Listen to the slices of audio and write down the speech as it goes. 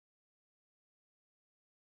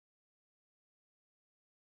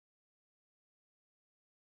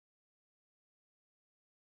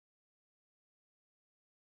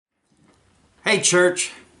Hey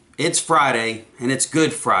church, it's Friday and it's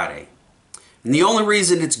Good Friday. And the only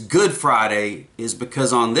reason it's Good Friday is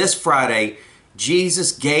because on this Friday,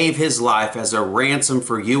 Jesus gave his life as a ransom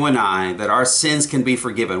for you and I, that our sins can be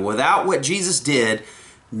forgiven. Without what Jesus did,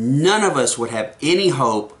 none of us would have any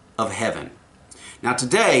hope of heaven. Now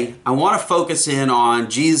today, I want to focus in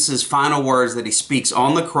on Jesus' final words that he speaks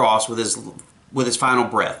on the cross with his final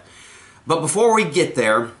breath. But before we get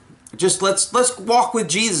there, just let's walk with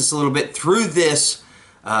Jesus a little bit through this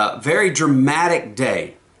very dramatic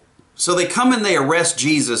day. So they come and they arrest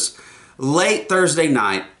Jesus late Thursday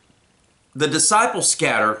night. The disciples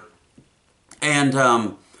scatter,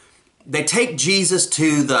 and they take Jesus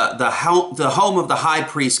to the home of the high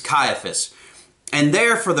priest Caiaphas. And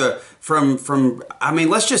there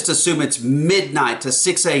let's just assume it's midnight to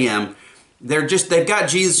 6 a.m. They've got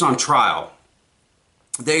Jesus on trial.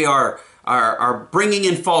 They are bringing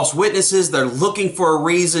in false witnesses. They're looking for a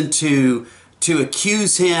reason to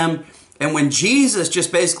accuse him. And when Jesus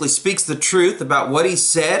just basically speaks the truth about what he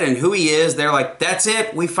said and who he is, they're like, that's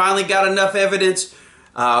it. We finally got enough evidence.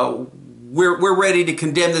 We're ready to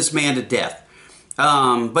condemn this man to death.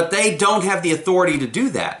 But they don't have the authority to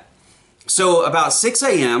do that. So about 6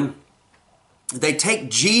 a.m., they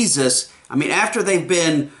take Jesus, after they've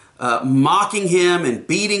been mocking him and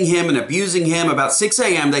beating him and abusing him, about 6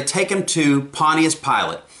 a.m. they take him to Pontius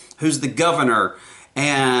Pilate, who's the governor,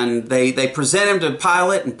 and they present him to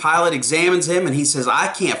Pilate, and Pilate examines him, and he says, I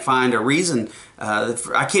can't find a reason,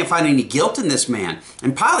 I can't find any guilt in this man.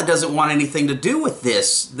 And Pilate doesn't want anything to do with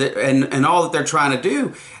this and all that they're trying to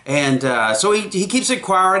do. And so he keeps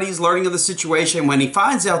inquiring, he's learning of the situation. When he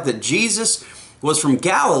finds out that Jesus was from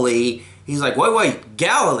Galilee, he's like, wait,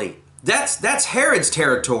 Galilee? That's Herod's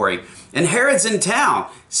territory, and Herod's in town.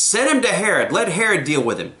 Send him to Herod. Let Herod deal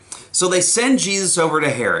with him. So they send Jesus over to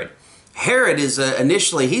Herod. Herod is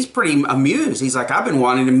initially, he's pretty amused. He's like, I've been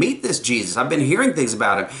wanting to meet this Jesus. I've been hearing things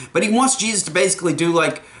about him. But he wants Jesus to basically do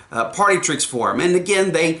like party tricks for him. And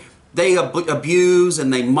again, they abuse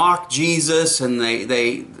and they mock Jesus, and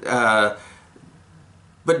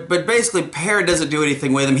but basically Herod doesn't do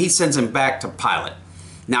anything with him. He sends him back to Pilate.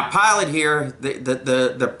 Now Pilate here,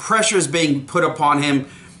 the pressure is being put upon him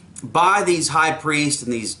by these high priests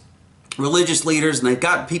and these religious leaders, and they've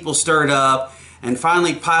got people stirred up. And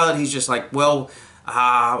finally Pilate, he's just like, well,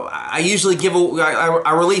 I usually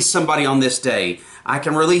I release somebody on this day. I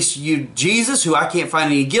can release you Jesus, who I can't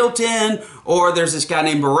find any guilt in, or there's this guy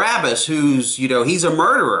named Barabbas who's, he's a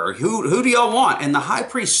murderer. Who do y'all want? And the high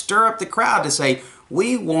priest stir up the crowd to say,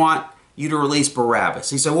 we want you to release Barabbas.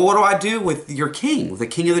 He said, well, what do I do with your king, with the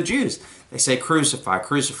king of the Jews? They say, crucify,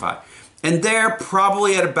 crucify. And there,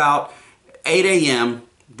 probably at about 8 a.m.,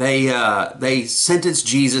 they sentence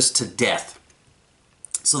Jesus to death.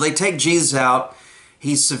 So they take Jesus out.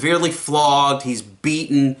 He's severely flogged. He's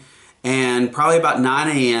beaten. And probably about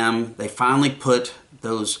 9 a.m., they finally put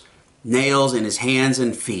those nails in his hands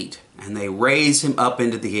and feet, and they raise him up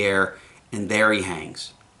into the air, and there he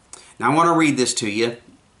hangs. Now I want to read this to you.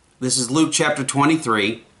 This is Luke chapter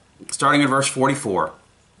 23, starting at verse 44.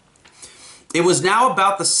 It was now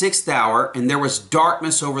about the 6th hour, and there was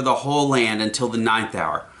darkness over the whole land until the 9th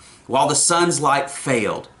hour, while the sun's light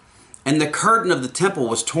failed, and the curtain of the temple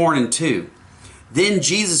was torn in two. Then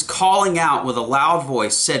Jesus, calling out with a loud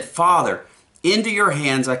voice, said, Father, into your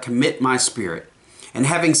hands I commit my spirit. And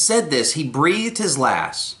having said this, he breathed his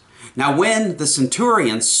last. Now when the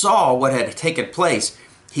centurion saw what had taken place,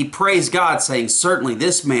 he praised God, saying, certainly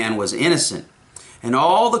this man was innocent. And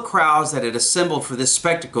all the crowds that had assembled for this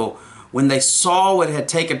spectacle, when they saw what had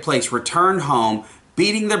taken place, returned home,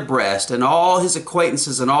 beating their breast, and all his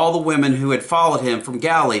acquaintances and all the women who had followed him from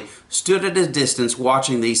Galilee stood at a distance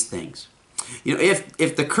watching these things.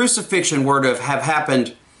 If the crucifixion were to have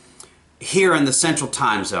happened here in the central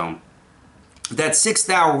time zone, that 6th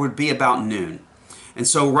hour would be about noon. And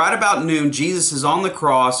so right about noon, Jesus is on the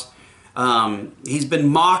cross. He's been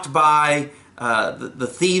mocked by the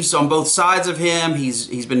thieves on both sides of him.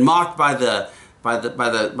 He's been mocked by the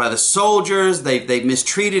soldiers. They've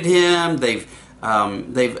mistreated him. They've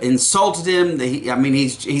insulted him.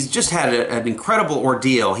 He's just had an incredible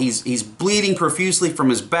ordeal. He's bleeding profusely from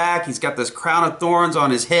his back. He's got this crown of thorns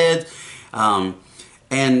on his head, and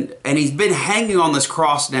he's been hanging on this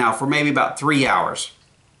cross now for maybe about 3 hours.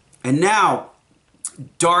 And now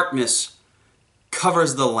darkness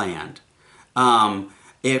covers the land.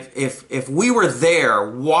 If we were there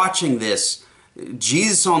watching this,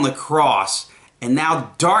 Jesus on the cross, and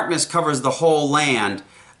now darkness covers the whole land,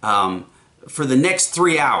 for the next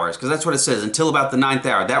 3 hours, because that's what it says, until about the 9th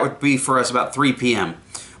hour. That would be for us about 3 p.m.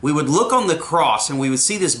 We would look on the cross and we would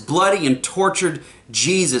see this bloody and tortured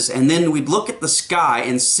Jesus, and then we'd look at the sky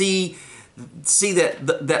and see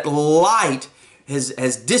that light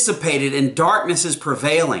has dissipated and darkness is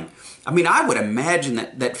prevailing. I mean, I would imagine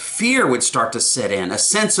that fear would start to set in, a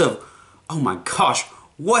sense of, oh my gosh,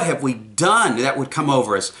 what have we done? That would come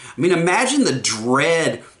over us. I mean, imagine the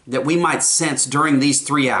dread that we might sense during these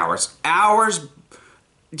 3 hours.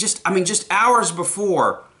 Just hours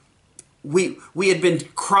before, we had been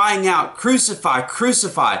crying out, crucify,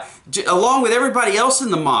 crucify, along with everybody else in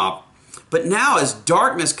the mob. But now as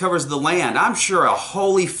darkness covers the land, I'm sure a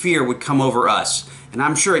holy fear would come over us. And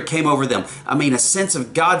I'm sure it came over them. I mean, a sense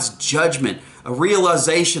of God's judgment, a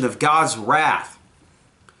realization of God's wrath.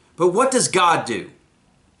 But what does God do?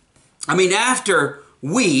 I mean, after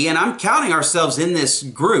we, and I'm counting ourselves in this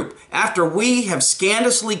group, after we have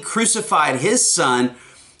scandalously crucified His Son,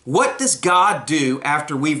 what does God do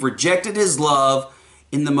after we've rejected His love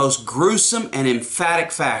in the most gruesome and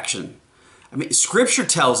emphatic fashion? I mean, Scripture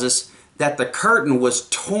tells us that the curtain was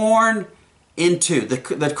torn in two. The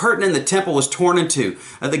curtain in the temple was torn in two.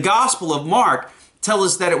 The Gospel of Mark tells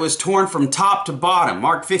us that it was torn from top to bottom.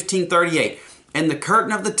 Mark 15:38. And the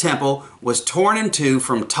curtain of the temple was torn in two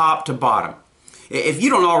from top to bottom. If you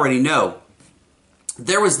don't already know,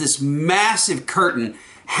 there was this massive curtain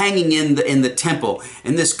hanging in the temple,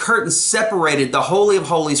 and this curtain separated the Holy of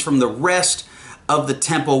Holies from the rest of the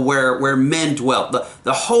temple where men dwelt.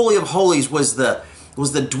 The Holy of Holies was the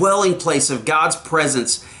dwelling place of God's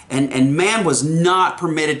presence, and man was not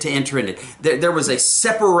permitted to enter in it. There was a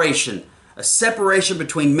separation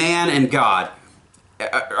between man and God.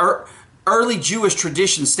 Early Jewish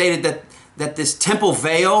tradition stated that this temple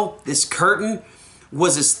veil, this curtain,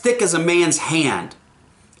 was as thick as a man's hand.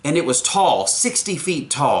 And it was tall, 60 feet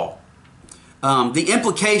tall. The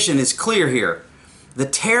implication is clear here. The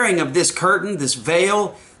tearing of this curtain, this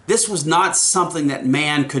veil, this was not something that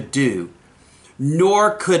man could do.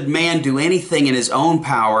 Nor could man do anything in his own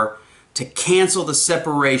power to cancel the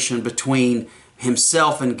separation between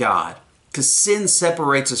himself and God. Because sin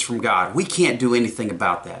separates us from God. We can't do anything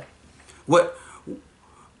about that.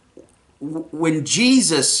 When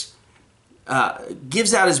Jesus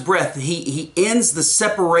gives out His breath, he ends the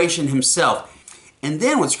separation Himself. And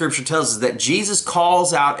then what Scripture tells us is that Jesus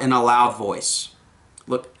calls out in a loud voice.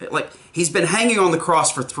 Look, like He's been hanging on the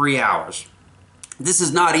cross for 3 hours. This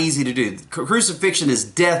is not easy to do. Crucifixion is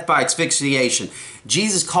death by asphyxiation.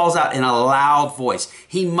 Jesus calls out in a loud voice.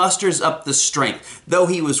 He musters up the strength. Though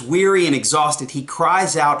He was weary and exhausted, He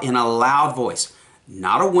cries out in a loud voice.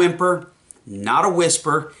 Not a whimper, not a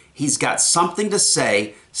whisper. He's got something to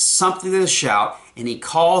say, something to shout, and He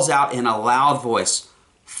calls out in a loud voice,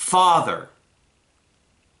 Father,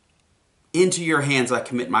 into your hands I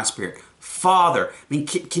commit my spirit. Father. I mean,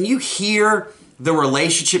 can you hear the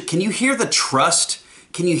relationship? Can you hear the trust?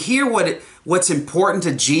 Can you hear what's important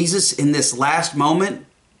to Jesus in this last moment?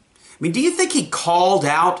 I mean, do you think He called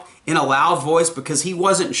out in a loud voice because He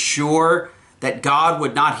wasn't sure that God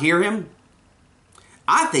would not hear Him?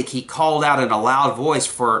 I think He called out in a loud voice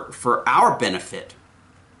for our benefit.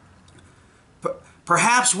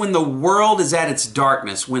 Perhaps when the world is at its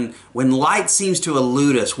darkness, when light seems to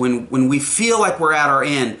elude us, when we feel like we're at our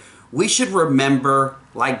end, we should remember,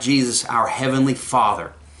 like Jesus, our Heavenly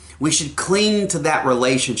Father. We should cling to that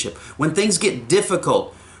relationship. When things get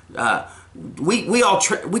difficult, we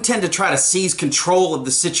tend to try to seize control of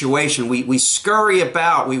the situation. We scurry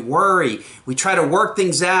about, we worry, we try to work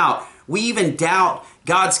things out. We even doubt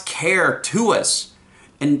God's care to us.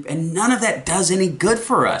 And none of that does any good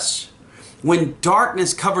for us. When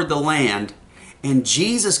darkness covered the land and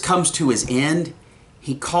Jesus comes to His end,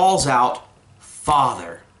 He calls out,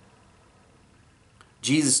 Father.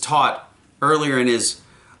 Jesus taught earlier in His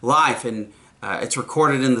life, and it's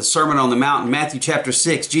recorded in the Sermon on the Mount in Matthew chapter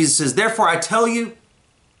 6. Jesus says, Therefore I tell you,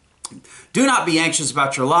 do not be anxious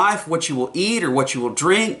about your life, what you will eat or what you will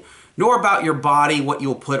drink, nor about your body, what you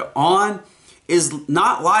will put on. Is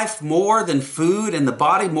not life more than food, and the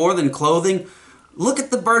body more than clothing? Look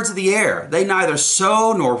at the birds of the air. They neither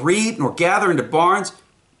sow nor reap nor gather into barns,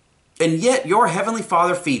 and yet your heavenly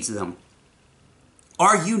Father feeds them.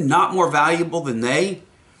 Are you not more valuable than they?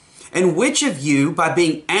 And which of you, by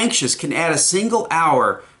being anxious, can add a single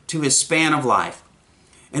hour to his span of life?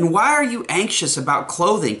 And why are you anxious about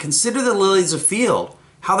clothing? Consider the lilies of field,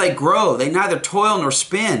 how they grow. They neither toil nor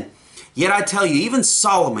spin. Yet I tell you, even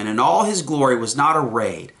Solomon in all his glory was not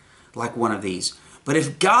arrayed like one of these. But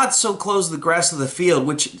if God so clothes the grass of the field,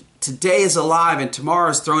 which today is alive and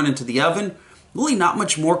tomorrow is thrown into the oven, will He not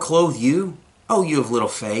much more clothe you, O you of little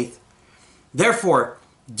faith? Therefore,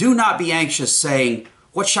 do not be anxious, saying,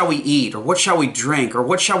 what shall we eat, or what shall we drink, or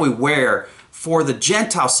what shall we wear? For the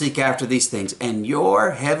Gentiles seek after these things, and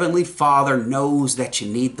your heavenly Father knows that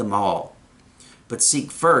you need them all. But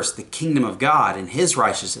seek first the kingdom of God and His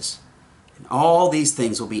righteousness, and all these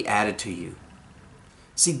things will be added to you.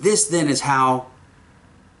 See, this then is how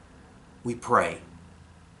we pray.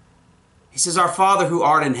 He says, Our Father who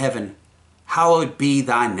art in heaven, hallowed be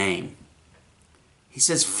thy name. He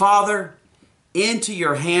says, Father, into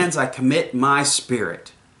your hands I commit my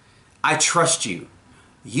spirit. I trust you.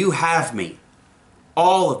 You have me,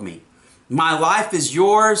 all of me. My life is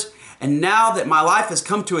yours, and now that my life has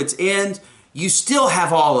come to its end, you still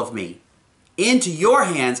have all of me. Into your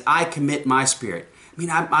hands I commit my spirit. I mean,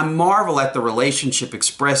 I marvel at the relationship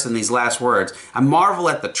expressed in these last words. I marvel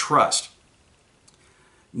at the trust.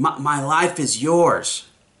 My life is yours.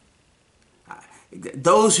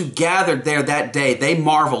 Those who gathered there that day, they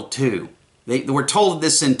marveled too. They were told of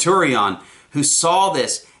this centurion who saw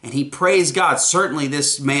this, and he praised God. Certainly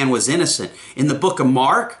this man was innocent. In the book of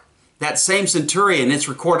Mark, that same centurion, it's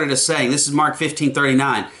recorded as saying, this is Mark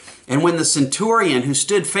 15:39, and when the centurion who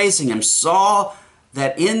stood facing him saw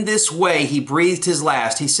that in this way he breathed his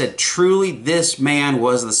last, he said, truly this man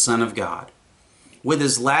was the Son of God. With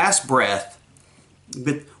his last breath,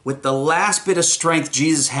 with the last bit of strength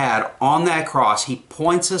Jesus had on that cross, he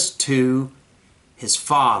points us to his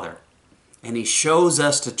Father, and he shows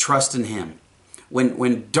us to trust in him.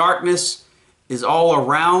 When darkness is all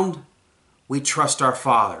around, we trust our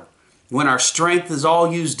Father. When our strength is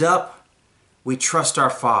all used up, we trust our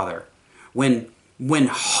Father. When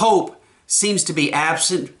hope seems to be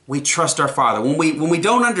absent, we trust our Father. When we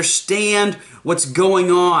don't understand what's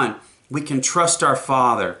going on, we can trust our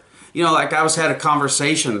Father. You know, like I had a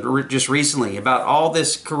conversation just recently about all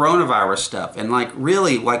this coronavirus stuff, and like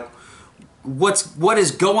really, like what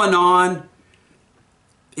is going on.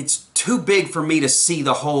 It's too big for me to see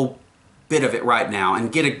the whole bit of it right now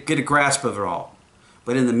and get a grasp of it all.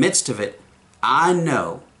 But in the midst of it, I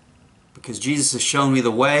know, because Jesus has shown me the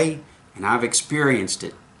way and I've experienced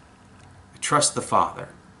it, I trust the Father,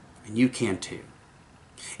 and you can too.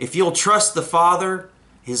 If you'll trust the Father,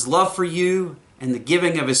 His love for you, and the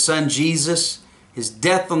giving of His Son Jesus, His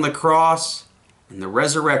death on the cross, and the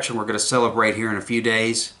resurrection we're going to celebrate here in a few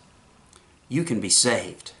days, you can be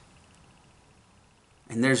saved.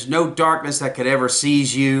 And there's no darkness that could ever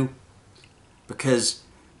seize you, because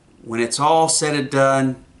when it's all said and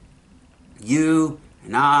done, you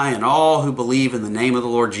and I and all who believe in the name of the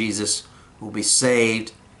Lord Jesus will be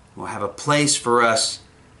saved, will have a place for us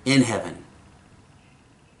in heaven.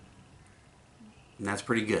 And that's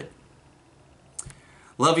pretty good.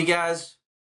 Love you guys.